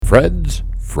Fred's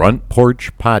Front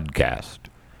Porch Podcast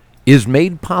is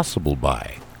made possible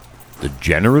by the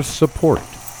generous support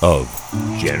of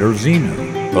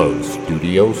Generzino of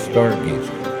Studio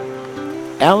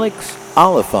Stargazer, Alex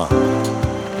Oliphant,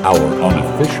 our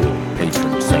unofficial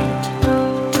patron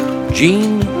saint,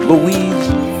 Jean Louise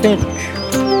Finch,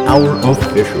 our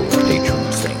official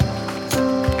patron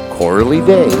saint, Coralie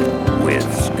Day with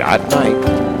Scott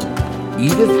Knight,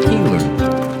 Edith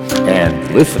Keeler,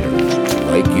 and listeners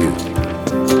like you.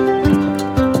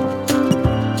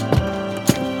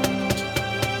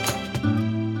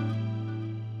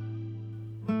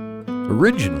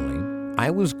 Originally, I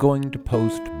was going to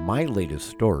post my latest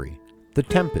story, The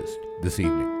Tempest, this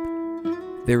evening.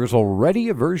 There is already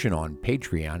a version on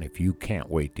Patreon if you can't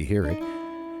wait to hear it.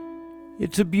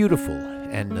 It's a beautiful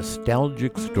and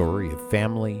nostalgic story of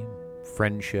family,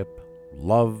 friendship,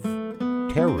 love,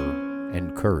 terror,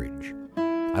 and courage.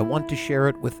 I want to share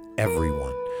it with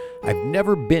everyone. I've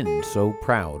never been so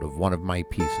proud of one of my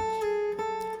pieces.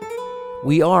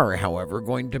 We are, however,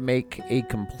 going to make a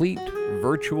complete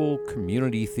virtual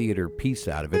community theater piece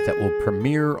out of it that will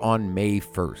premiere on May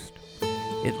 1st.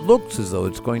 It looks as though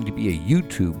it's going to be a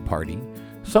YouTube party,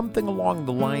 something along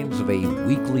the lines of a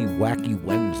weekly Wacky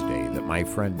Wednesday that my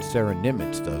friend Sarah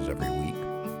Nimitz does every week.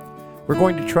 We're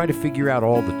going to try to figure out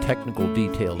all the technical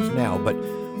details now, but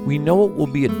we know it will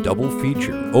be a double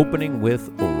feature, opening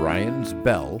with Orion's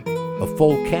Bell, a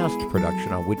full cast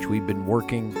production on which we've been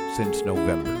working since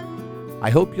November.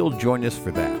 I hope you'll join us for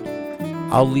that.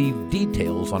 I'll leave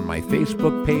details on my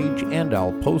Facebook page and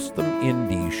I'll post them in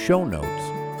the show notes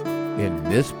in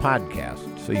this podcast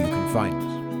so you can find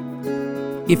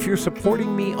us. If you're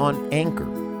supporting me on Anchor,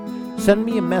 send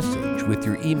me a message with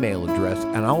your email address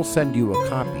and I'll send you a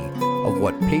copy of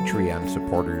what Patreon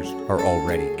supporters are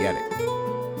already getting.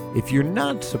 If you're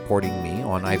not supporting me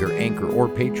on either Anchor or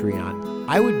Patreon,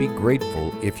 I would be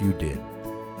grateful if you did.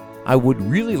 I would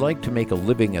really like to make a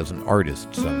living as an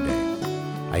artist someday.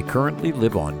 I currently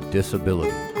live on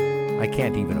disability. I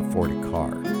can't even afford a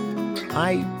car.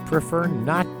 I prefer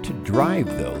not to drive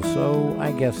though, so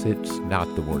I guess it's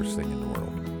not the worst thing in the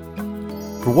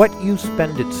world. For what you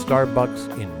spend at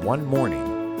Starbucks in one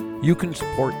morning, you can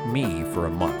support me for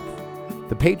a month.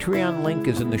 The Patreon link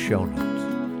is in the show notes.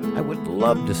 I would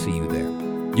love to see you there.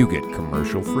 You get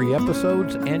commercial-free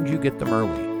episodes and you get them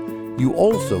early. You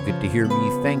also get to hear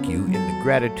me thank you in the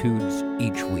gratitudes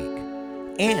each week.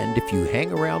 And if you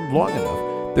hang around long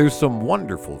enough, there's some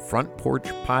wonderful Front Porch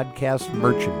Podcast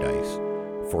merchandise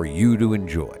for you to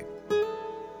enjoy.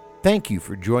 Thank you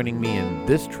for joining me in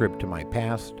this trip to my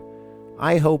past.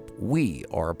 I hope we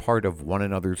are a part of one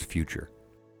another's future.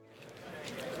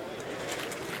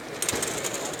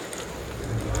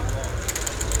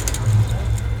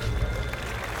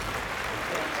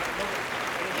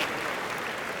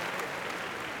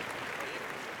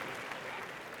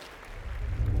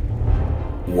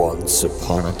 Once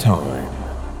upon a time,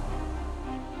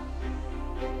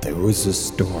 there was a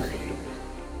story,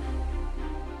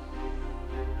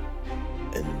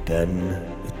 and then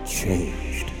it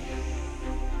changed.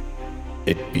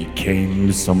 It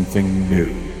became something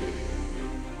new,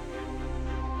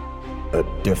 a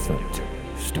different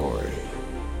story,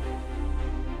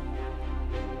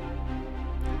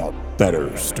 a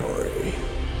better story.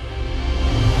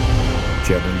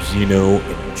 Generzino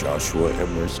and Joshua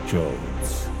Emrys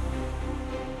Jones,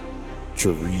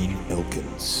 Jareen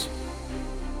Elkins,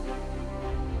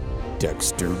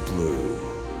 Dexter Blue,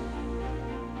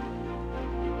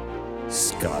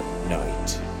 Scott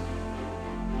Knight,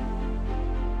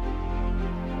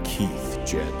 Keith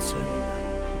Jensen,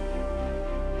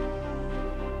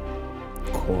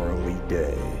 Coralie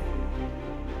Day,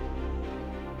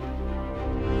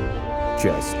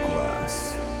 Jess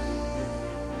Glass,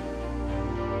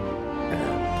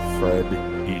 and Fred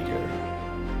Eager.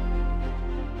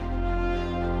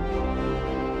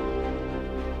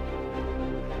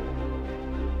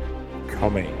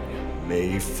 Coming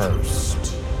May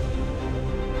 1st.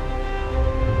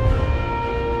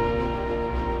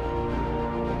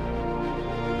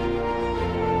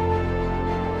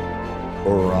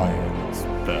 Orion's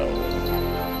Bell.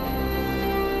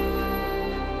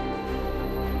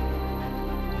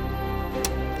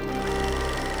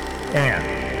 And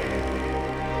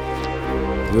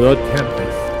The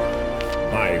Tempest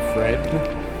by Fred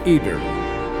Eder.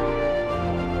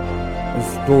 A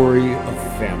story of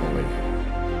family,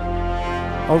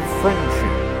 of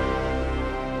friendship,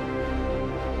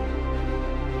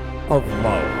 of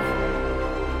love.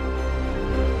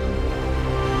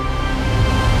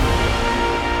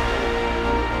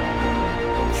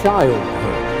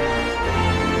 Childhood,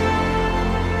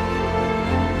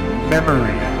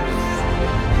 memories,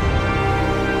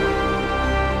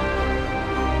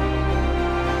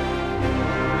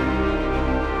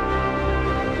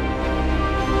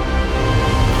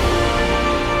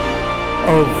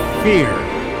 of fear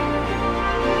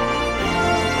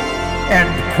and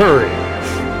courage.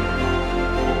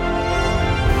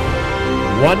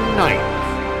 One night,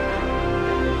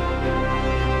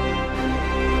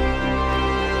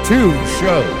 two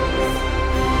shows.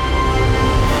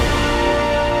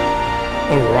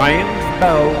 Orion's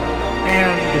Bell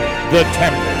and The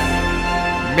Tempest.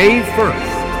 May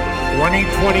 1st,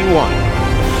 2021.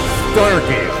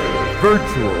 Stargazer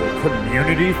Virtual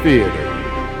Community Theater.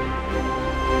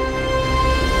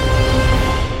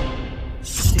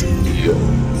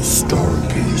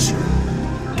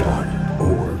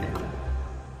 StudioStargazer.org.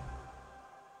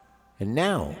 And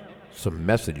now, some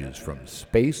messages from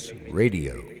Space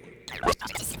Radio.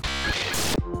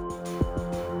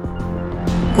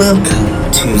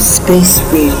 Welcome to Space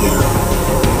Radio,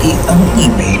 the only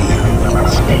radio in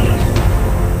space.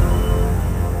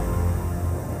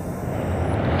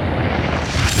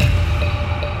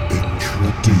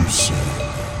 Introducing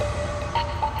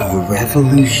A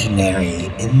revolutionary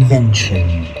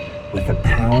invention with the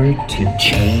power to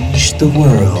change the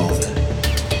world.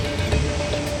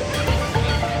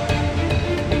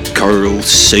 Carl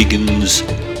Sagan's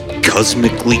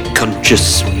Cosmically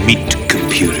Conscious Meat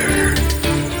Computer.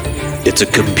 It's a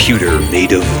computer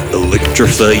made of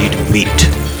electrified meat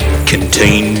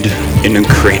contained in a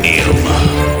cranium.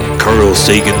 Carl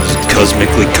Sagan's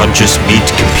Cosmically Conscious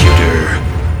Meat Computer.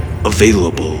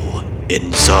 Available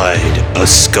inside a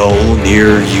skull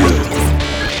near you.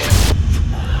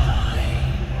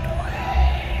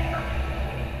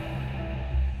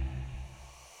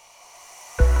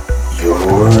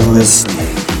 You're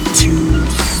listening to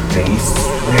Space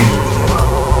Radio,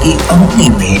 the only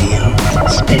radio in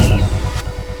space.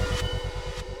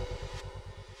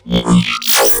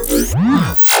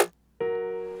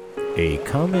 A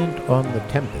comment on The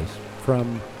Tempest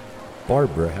from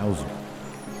Barbara Hauser.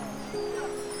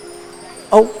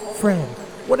 Oh, Fred,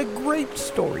 what a great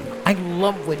story. I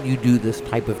love when you do this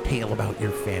type of tale about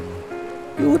your family.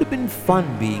 It would have been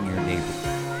fun being your neighbor.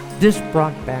 This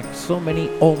brought back so many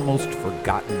almost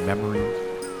forgotten memories.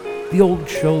 The old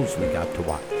shows we got to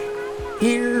watch.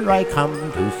 Here I come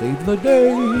to save the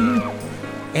day.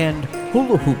 And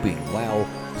hula hooping while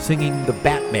singing the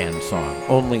Batman song,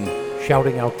 only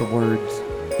shouting out the words,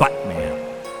 Buttman.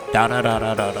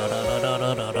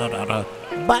 Da-da-da-da-da-da-da-da-da-da-da-da.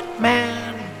 Buttman!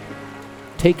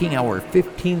 Taking our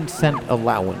 15-cent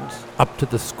allowance up to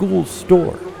the school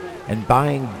store and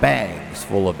buying bags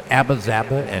full of Abba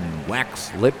Zaba and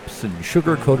wax lips and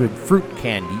sugar-coated fruit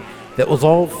candy that was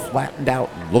all flattened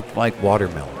out and looked like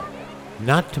watermelon.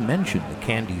 Not to mention the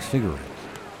candy cigarettes.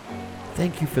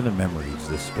 Thank you for the memories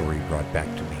this story brought back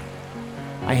to me.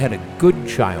 I had a good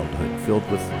childhood filled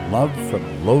with love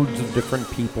from loads of different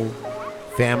people,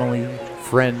 family,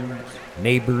 friends,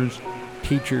 neighbors,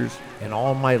 teachers, and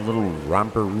all my little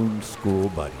romper-room school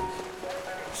buddies.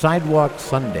 Sidewalk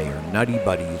Sunday or Nutty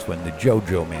Buddies when the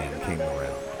JoJo Man came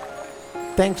around.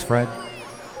 Thanks, Fred.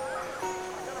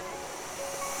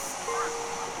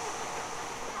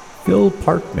 Phil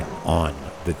Parkman on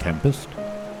The Tempest.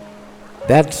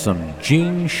 That's some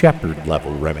Gene Shepard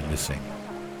level reminiscing.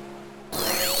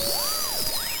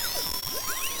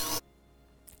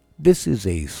 This is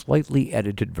a slightly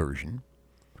edited version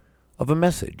of a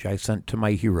message I sent to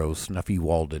my hero Snuffy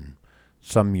Walden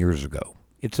some years ago.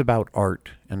 It's about art,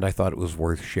 and I thought it was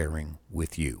worth sharing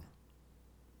with you.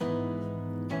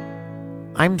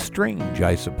 I'm strange,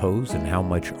 I suppose, in how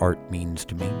much art means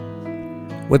to me.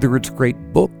 Whether it's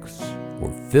great books,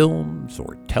 or films,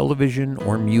 or television,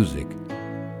 or music,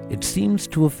 it seems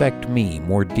to affect me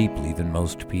more deeply than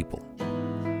most people.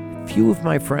 Few of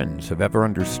my friends have ever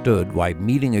understood why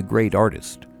meeting a great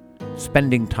artist,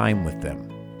 spending time with them,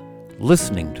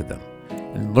 listening to them,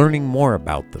 and learning more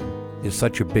about them is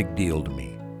such a big deal to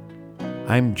me.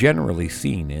 I'm generally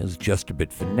seen as just a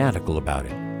bit fanatical about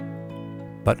it.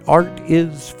 But art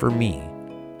is, for me,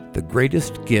 the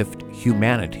greatest gift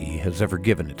humanity has ever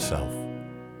given itself.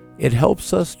 It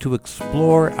helps us to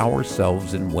explore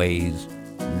ourselves in ways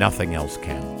nothing else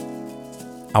can.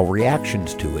 Our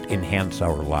reactions to it enhance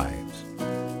our lives.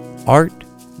 Art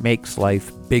makes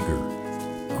life bigger,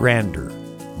 grander,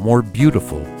 more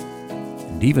beautiful,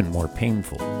 and even more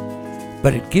painful.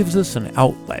 But it gives us an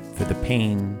outlet for the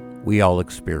pain we all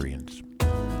experience.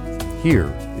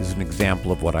 Here is an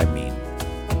example of what I mean.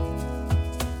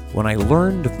 When I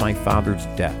learned of my father's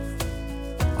death,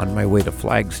 on my way to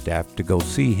Flagstaff to go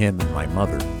see him and my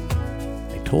mother,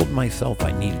 I told myself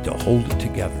I needed to hold it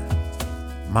together.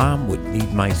 Mom would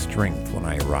need my strength when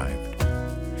I arrived.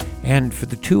 And for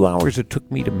the 2 hours it took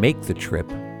me to make the trip,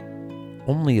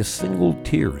 only a single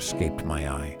tear escaped my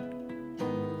eye.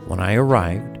 When I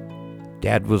arrived,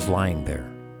 Dad was lying there,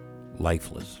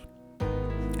 lifeless.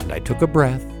 And I took a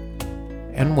breath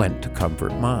and went to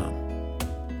comfort Mom.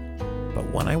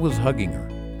 But when I was hugging her,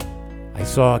 I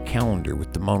saw a calendar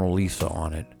with the Mona Lisa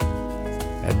on it,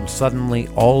 and suddenly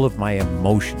all of my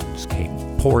emotions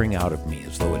came pouring out of me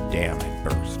as though a dam had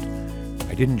burst.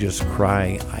 I didn't just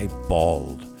cry, I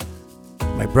bawled.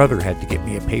 My brother had to get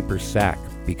me a paper sack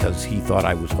because he thought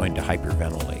I was going to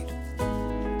hyperventilate.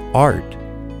 Art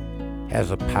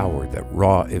has a power that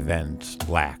raw events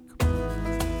lack.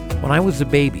 When I was a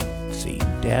baby,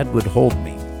 Dad would hold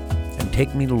me and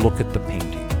take me to look at the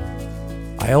painting.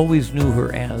 I always knew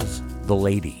her as the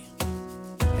lady,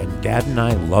 and Dad and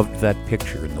I loved that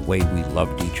picture in the way we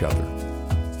loved each other.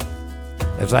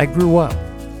 As I grew up,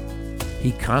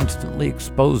 he constantly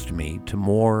exposed me to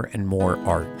more and more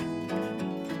art,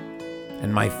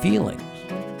 and my feelings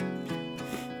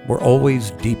were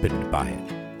always deepened by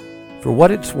it. For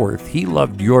what it's worth, he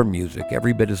loved your music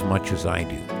every bit as much as I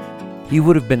do. He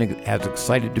would have been as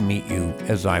excited to meet you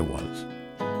as I was.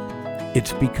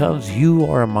 It's because you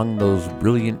are among those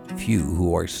brilliant few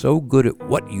who are so good at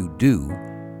what you do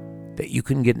that you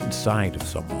can get inside of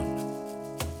someone.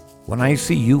 When I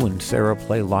see you and Sarah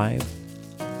play live,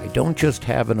 I don't just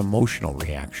have an emotional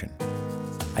reaction.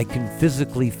 I can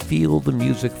physically feel the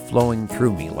music flowing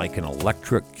through me like an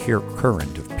electric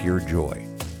current of pure joy.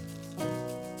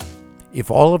 If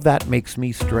all of that makes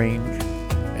me strange,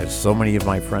 as so many of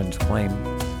my friends claim,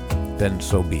 then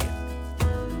so be it.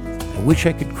 I wish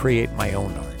I could create my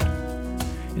own art.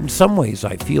 In some ways,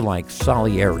 I feel like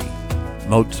Salieri,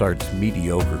 Mozart's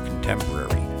mediocre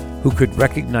contemporary, who could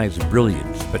recognize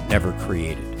brilliance but never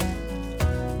created.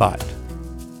 But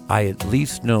I at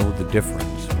least know the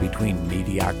difference between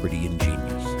mediocrity and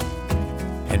genius.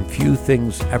 And few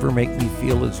things ever make me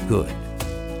feel as good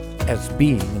as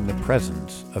being in the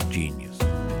presence of genius.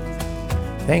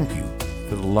 Thank you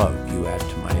for the love you add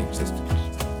to my existence.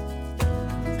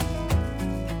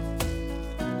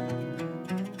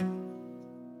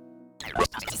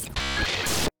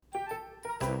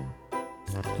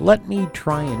 Let me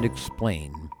try and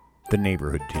explain the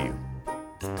neighborhood to you.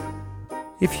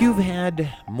 If you've had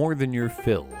more than your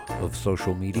fill of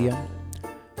social media,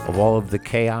 of all of the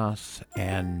chaos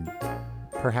and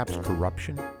perhaps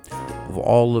corruption, of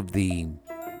all of the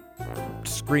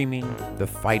screaming, the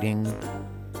fighting,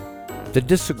 the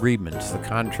disagreements, the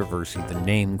controversy, the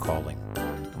name-calling,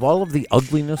 of all of the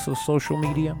ugliness of social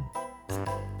media,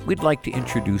 we'd like to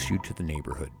introduce you to the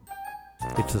neighborhood.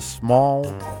 It's a small,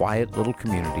 quiet little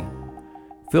community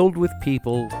filled with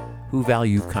people who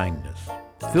value kindness,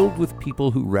 filled with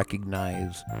people who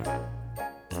recognize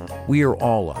we are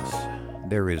all us,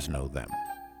 there is no them.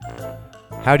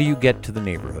 How do you get to the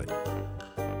neighborhood?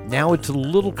 Now it's a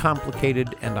little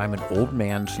complicated, and I'm an old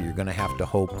man, so you're going to have to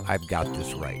hope I've got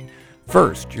this right.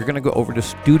 First, you're going to go over to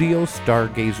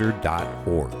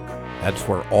studiostargazer.org. That's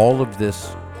where all of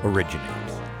this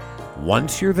originates.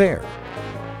 Once you're there,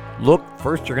 look,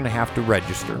 first you're going to have to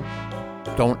register.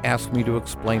 Don't ask me to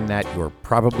explain that. You're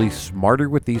probably smarter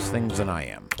with these things than I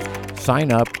am. Sign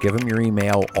up, give them your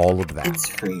email, all of that. It's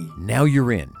free. Now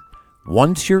you're in.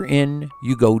 Once you're in,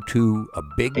 you go to a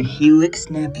big The Helix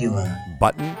Nebula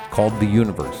button called the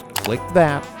Universe. Click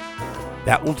that.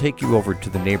 That will take you over to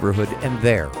the neighborhood, and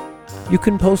there you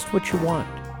can post what you want,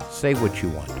 say what you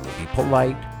want, be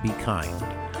polite, be kind.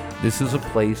 This is a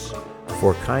place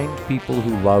for kind people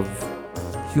who love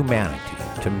humanity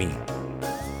to meet.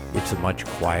 It's a much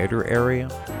quieter area,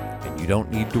 and you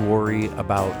don't need to worry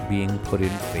about being put in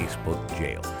Facebook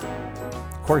jail.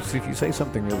 Of course, if you say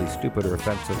something really stupid or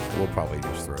offensive, we'll probably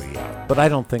just throw you out. But I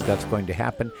don't think that's going to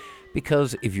happen,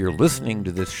 because if you're listening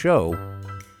to this show,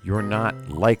 you're not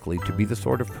likely to be the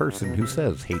sort of person who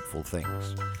says hateful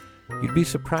things. You'd be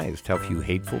surprised how few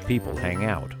hateful people hang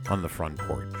out on the front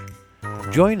porch.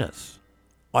 Join us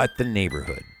at the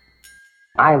neighborhood.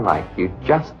 I like you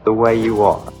just the way you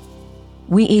are.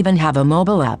 We even have a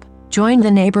mobile app. Join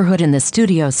the neighborhood in the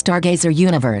Studio Stargazer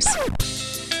universe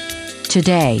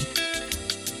today.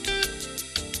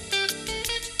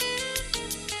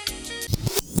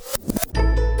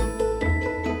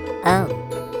 Oh.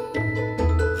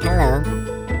 Hello.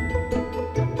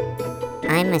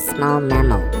 I'm a small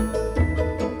mammal.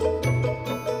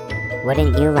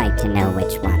 Wouldn't you like to know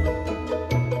which one?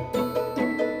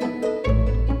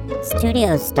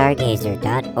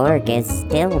 StudioStargazer.org is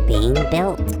still being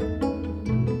built.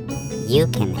 You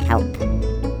can help.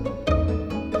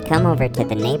 Come over to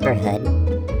the neighborhood,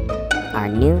 our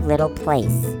new little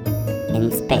place in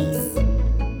space,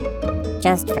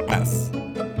 just for us.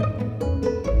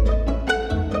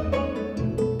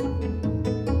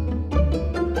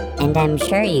 And And I'm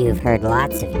sure you've heard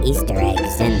lots of Easter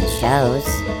eggs in the shows,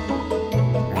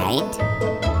 right?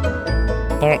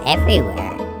 They're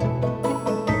everywhere.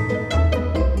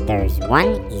 There's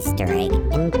one Easter egg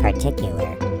in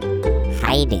particular,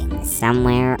 hiding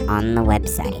somewhere on the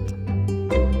website.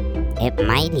 It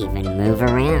might even move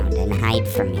around and hide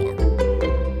from you.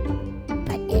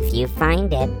 But if you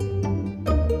find it,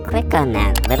 click on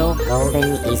that little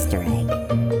golden Easter egg.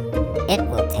 It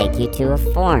will take you to a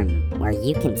form where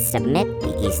you can submit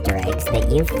the Easter eggs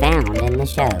that you found in the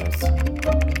shows.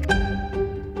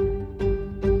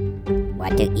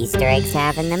 What do Easter eggs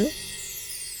have in them?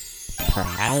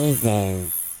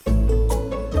 Prizes.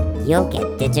 You'll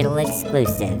get digital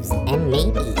exclusives and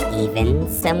maybe even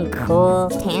some cool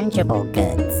tangible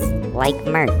goods like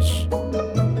merch.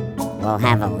 We'll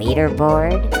have a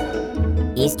leaderboard.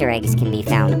 Easter eggs can be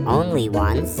found only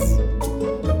once.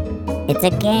 It's a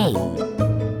game,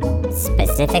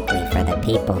 specifically for the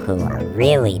people who are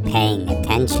really paying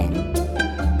attention.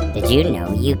 Did you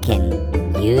know you can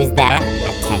use that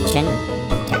attention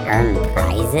to earn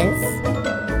prizes?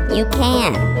 You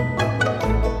can!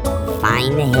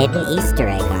 Find the hidden Easter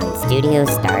egg on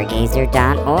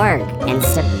studiostargazer.org and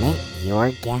submit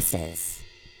your guesses.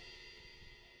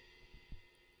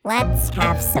 Let's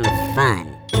have some fun.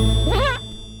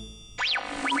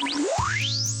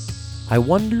 I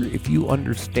wonder if you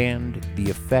understand the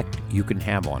effect you can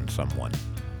have on someone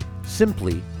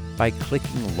simply by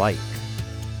clicking like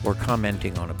or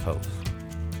commenting on a post.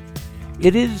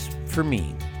 It is, for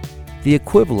me, the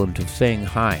equivalent of saying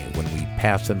hi when we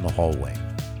pass in the hallway.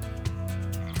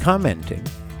 Commenting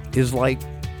is like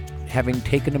having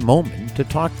taken a moment to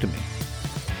talk to me.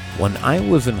 When I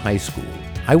was in high school,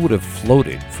 I would have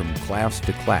floated from class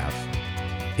to class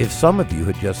if some of you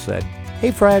had just said,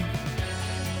 "Hey, Fred."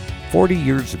 40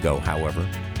 years ago, however,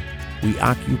 we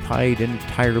occupied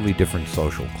entirely different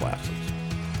social classes.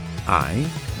 I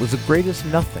was the greatest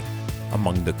nothing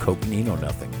among the Cognito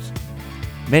nothings.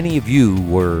 Many of you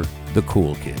were the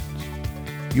cool kids.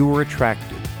 You were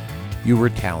attractive. You were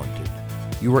talented.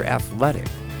 You were athletic.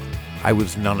 I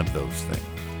was none of those things.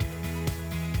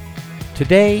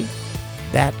 Today,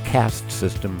 that caste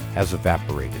system has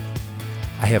evaporated.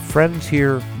 I have friends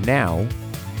here now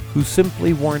who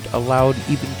simply weren't allowed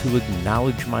even to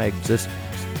acknowledge my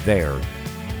existence there,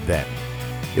 then.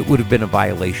 It would have been a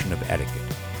violation of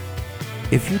etiquette.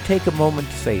 If you take a moment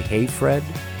to say, "Hey, Fred,"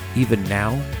 even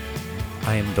now,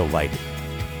 I am delighted.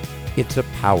 It's a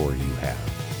power you have.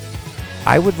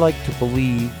 I would like to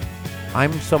believe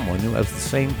I'm someone who has the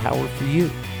same power for you.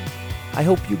 I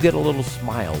hope you get a little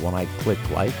smile when I click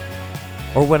like,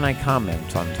 or when I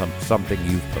comment on something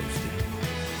you've posted.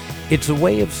 It's a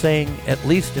way of saying, at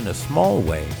least in a small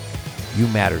way, you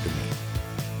matter to me.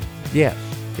 Yes,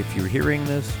 if you're hearing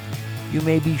this, you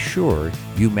may be sure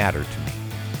you matter to me.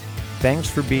 Thanks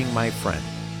for being my friend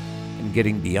and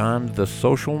getting beyond the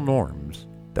social norms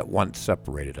that once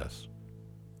separated us.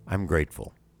 I'm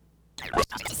grateful.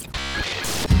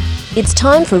 It's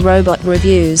time for Robot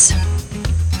Reviews.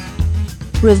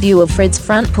 Review of Fred's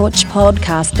Front Porch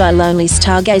Podcast by Lonely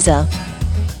Stargazer.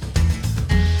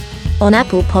 On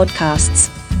Apple Podcasts,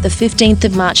 the 15th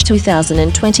of March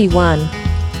 2021.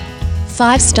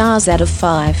 5 stars out of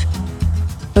 5.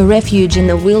 A refuge in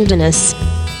the wilderness.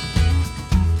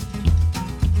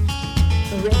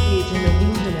 A refuge in the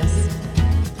wilderness.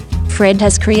 Fred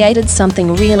has created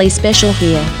something really special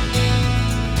here.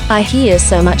 I hear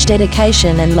so much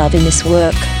dedication and love in this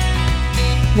work.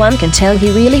 One can tell he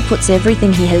really puts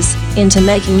everything he has into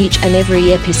making each and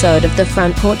every episode of The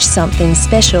Front Porch something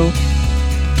special.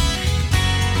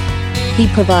 He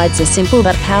provides a simple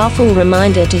but powerful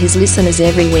reminder to his listeners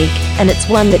every week, and it's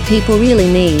one that people really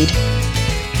need.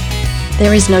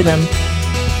 There is no them.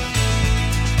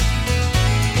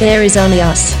 There is only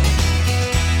us.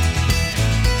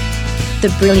 The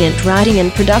brilliant writing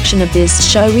and production of this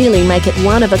show really make it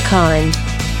one of a kind.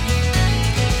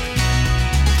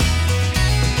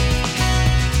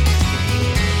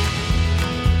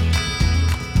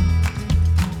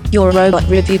 Your robot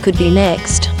review could be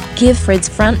next. Give Fred's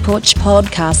Front Porch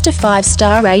Podcast a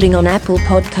 5-star rating on Apple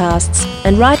Podcasts,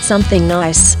 and write something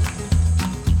nice.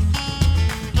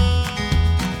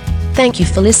 Thank you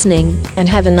for listening, and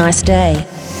have a nice day.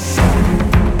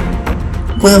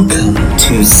 Welcome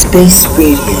to Space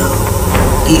Radio,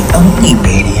 the only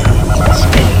radio in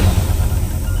space.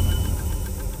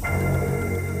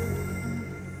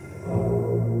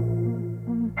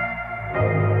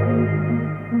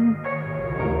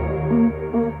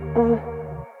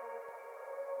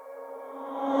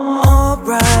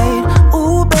 Alright,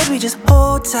 ooh baby just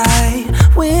hold tight.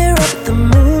 We're up the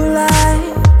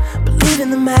moonlight, believe in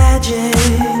the magic.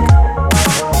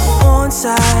 one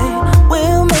side.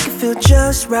 We'll make it feel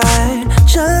just right.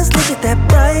 Just look at that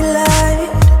bright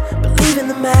light. Believe in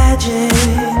the magic,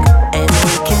 and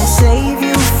we can save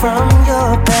you from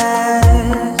your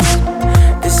past.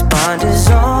 This bond is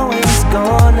always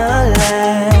gonna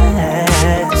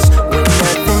last. When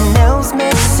nothing else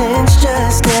makes sense,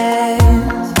 just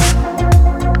dance.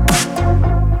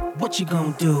 What you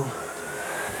gonna do?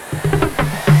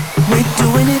 We're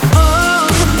doing it all.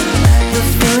 The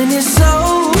feeling is so.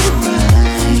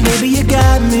 Baby, you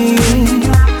got me.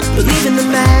 Believe in the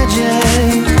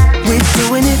magic. We're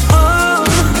doing it all.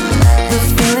 The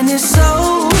feeling is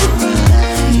so.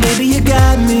 Baby, you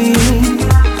got me.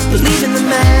 Believe in the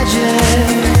magic.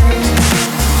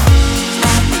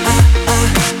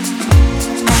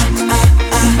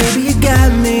 Baby, you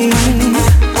got me.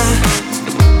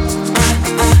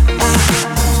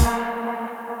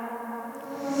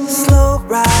 Slow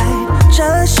ride,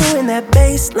 just you in that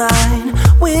baseline.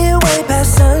 We're way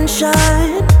past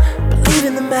sunshine. Believe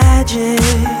in the magic.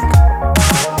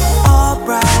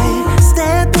 Alright,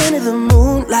 step into the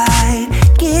moonlight.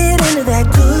 Get into that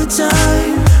good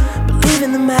time. Believe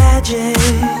in the magic,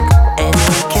 and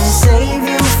we can save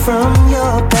you from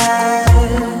your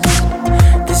past.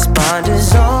 This bond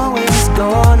is always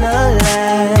gonna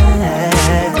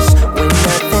last. When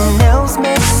nothing else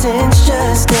makes sense,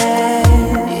 just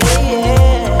dance.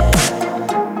 Yeah.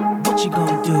 What you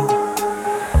gonna do?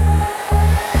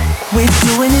 We're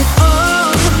doing it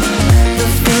all. The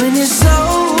feeling is so.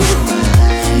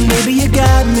 Baby, you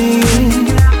got me.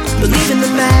 Believe in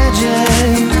the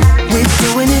magic. We're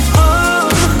doing it all.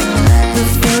 The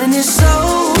feeling is so.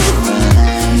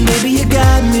 Baby, you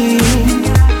got me.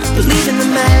 Believe in the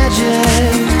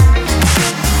magic.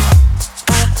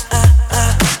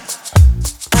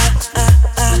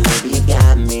 Baby, you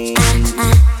got me.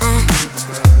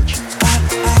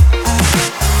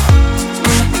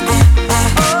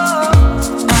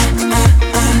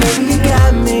 Baby, you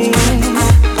got me.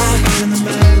 Believe in the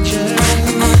magic.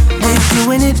 We're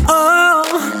doing it all.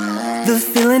 The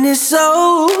feeling is so.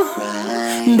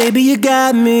 Baby, you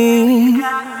got me.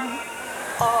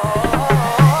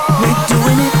 We're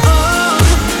doing it all.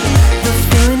 The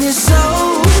feeling is so.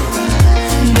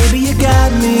 Baby, you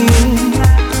got me.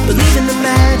 Believe in the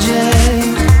magic.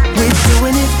 We're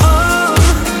doing it all.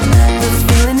 The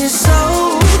feeling is so.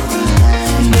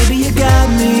 Baby, you got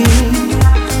me.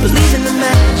 Believe in the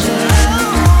magic.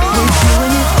 We're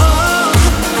doing it all.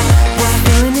 The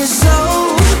feeling is so.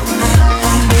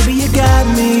 Baby, you got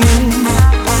me.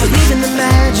 Believe in the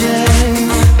magic.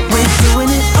 We're doing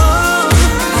it all.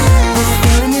 The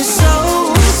feeling is so.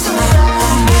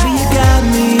 Baby, you got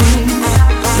me.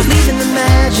 Believe in the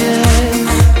magic.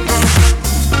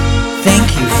 Thank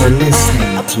you for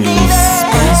listening to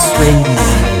Space Radio.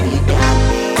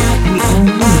 The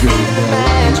only radio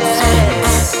in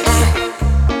space.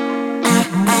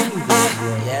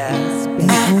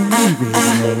 The only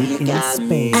radio in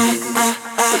space.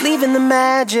 Believe in the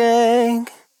magic.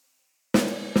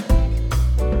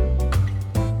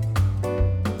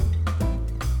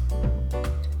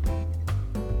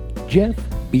 Jeff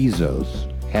Bezos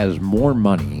has more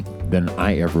money than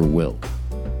I ever will.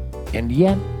 And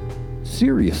yet,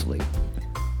 seriously,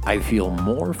 I feel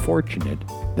more fortunate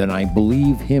than I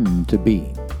believe him to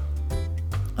be.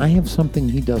 I have something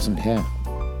he doesn't have.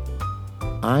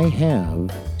 I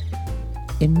have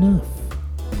enough.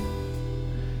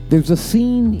 There's a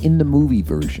scene in the movie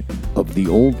version of The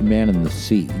Old Man and the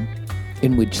Sea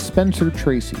in which Spencer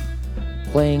Tracy,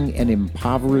 playing an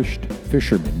impoverished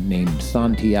fisherman named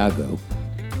Santiago,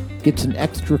 gets an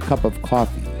extra cup of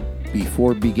coffee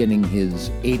before beginning his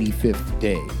 85th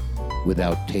day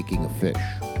without taking a fish.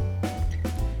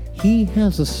 He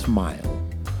has a smile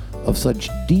of such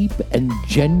deep and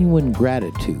genuine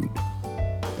gratitude,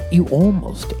 you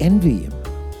almost envy him.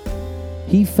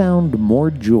 He found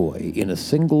more joy in a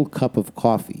single cup of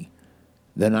coffee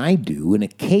than I do in a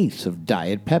case of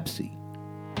Diet Pepsi.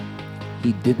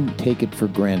 He didn't take it for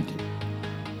granted.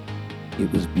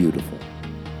 It was beautiful.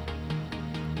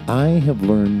 I have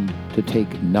learned to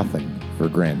take nothing for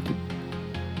granted.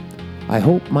 I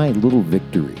hope my little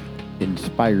victory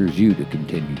inspires you to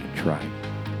continue to try.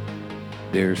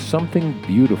 There's something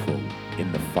beautiful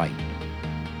in the fight.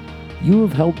 You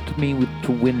have helped me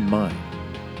to win mine,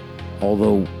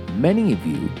 although many of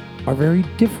you are very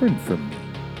different from me.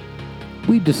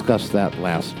 We discussed that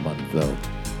last month, though,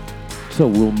 so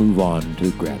we'll move on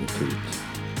to gratitudes.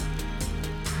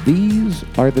 These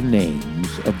are the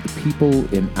names of the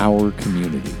people in our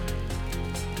community.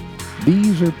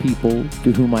 These are people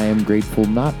to whom I am grateful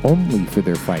not only for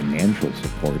their financial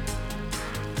support,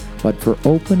 but for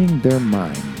opening their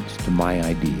minds to my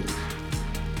ideas.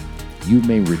 You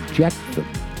may reject them,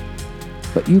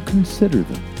 but you consider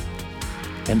them.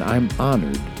 And I'm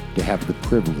honored to have the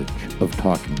privilege of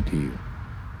talking to you.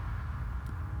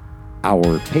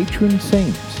 Our patron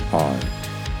saints are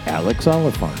Alex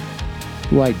Oliphant,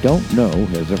 who I don't know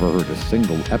has ever heard a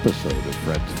single episode of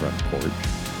Fred's Front Porch,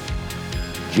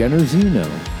 Jenner Zeno,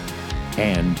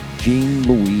 and Jean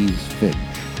Louise Finch.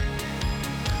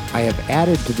 I have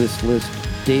added to this list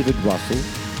David Russell,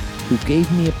 who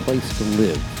gave me a place to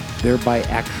live, thereby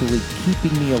actually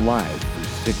keeping me alive for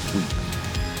 6 weeks.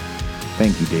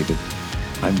 Thank you, David.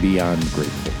 I'm beyond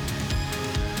grateful.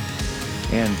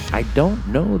 And I don't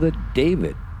know that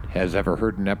David has ever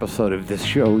heard an episode of this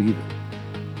show either.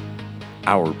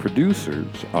 Our producers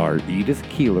are Edith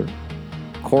Keeler,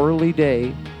 Coralie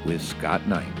Day with Scott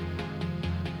Knight.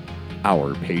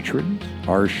 Our patrons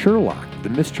are Sherlock, the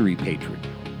mystery patron,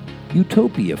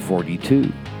 Utopia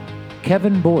 42,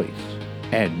 Kevin Boyce,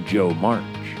 and Joe March.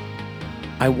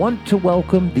 I want to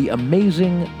welcome the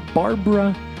amazing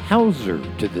Barbara Hauser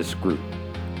to this group.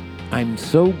 I'm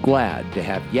so glad to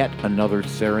have yet another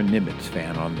Sarah Nimitz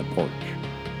fan on the porch.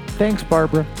 Thanks,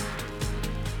 Barbara.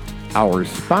 Our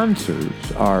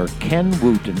sponsors are Ken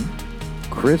Wooten,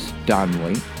 Chris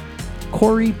Donnelly,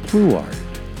 Corey Pluard,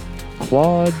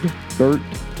 Claude Burt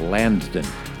Lansden,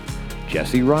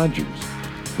 Jesse Rogers,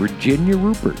 Virginia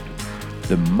Rupert,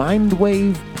 the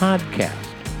Mindwave Podcast,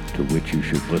 to which you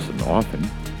should listen often,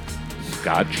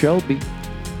 Scott Shelby,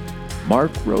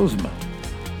 Mark Rosemount,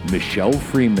 Michelle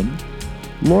Freeman,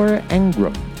 Laura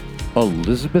Engram,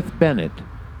 Elizabeth Bennett,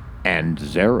 and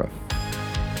Zareth.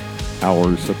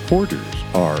 Our supporters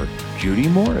are Judy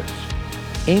Morris,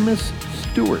 Amos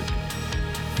Stewart,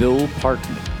 Phil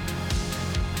Parkman.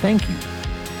 Thank you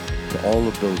to all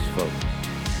of those folks.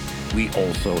 We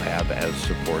also have as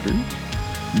supporters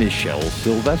Michelle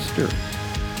Sylvester,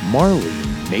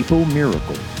 Marlene Maple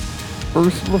Miracle,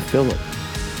 Ursula Phillips,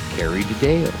 Carrie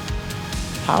DeDeo,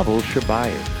 Pavel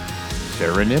Shabayev,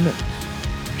 Sarah Nimitz,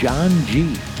 John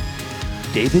G.,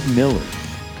 David Miller,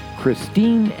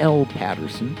 Christine L.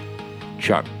 Patterson,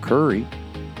 Chuck Curry,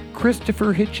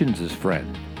 Christopher Hitchens'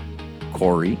 friend,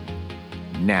 Corey,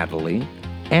 Natalie,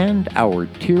 and our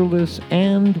tearless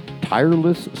and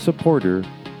tireless supporter,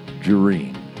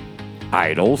 Jareen.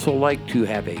 I'd also like to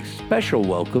have a special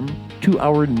welcome to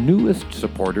our newest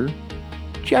supporter,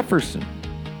 Jefferson,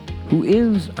 who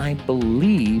is, I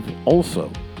believe,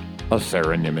 also a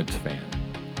Sarah Nimitz fan.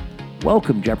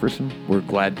 Welcome, Jefferson. We're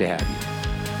glad to have you.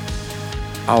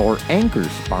 Our anchor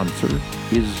sponsor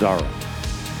is Zara.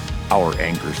 Our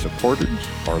anchor supporters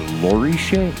are Lori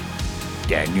Shea,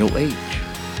 Daniel H.,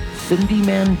 Cindy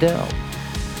Mandel,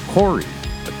 Corey,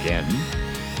 again,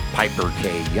 Piper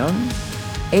K. Young,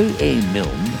 A.A.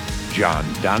 Milne, John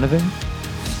Donovan,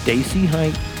 Stacy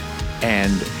Height,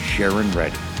 and Sharon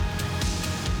Reddy.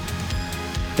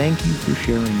 Thank you for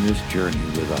sharing this journey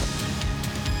with us.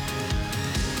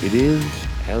 It is,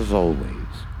 as always,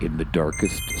 in the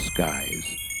darkest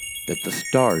skies that the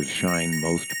stars shine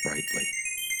most brightly.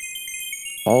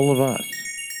 All of us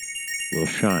will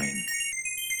shine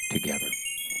together.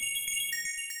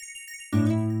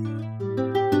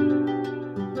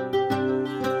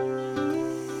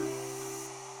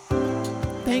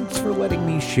 Thanks for letting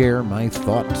me share my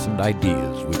thoughts and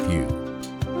ideas with you.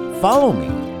 Follow me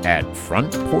at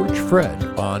Front Porch Fred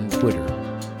on Twitter.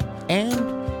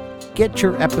 And get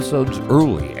your episodes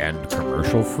early and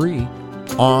commercial-free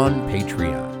on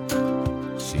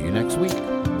Patreon. See you next week.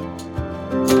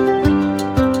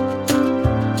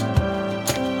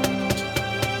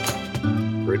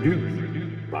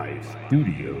 Produced by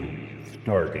Studio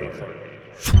Stargazer.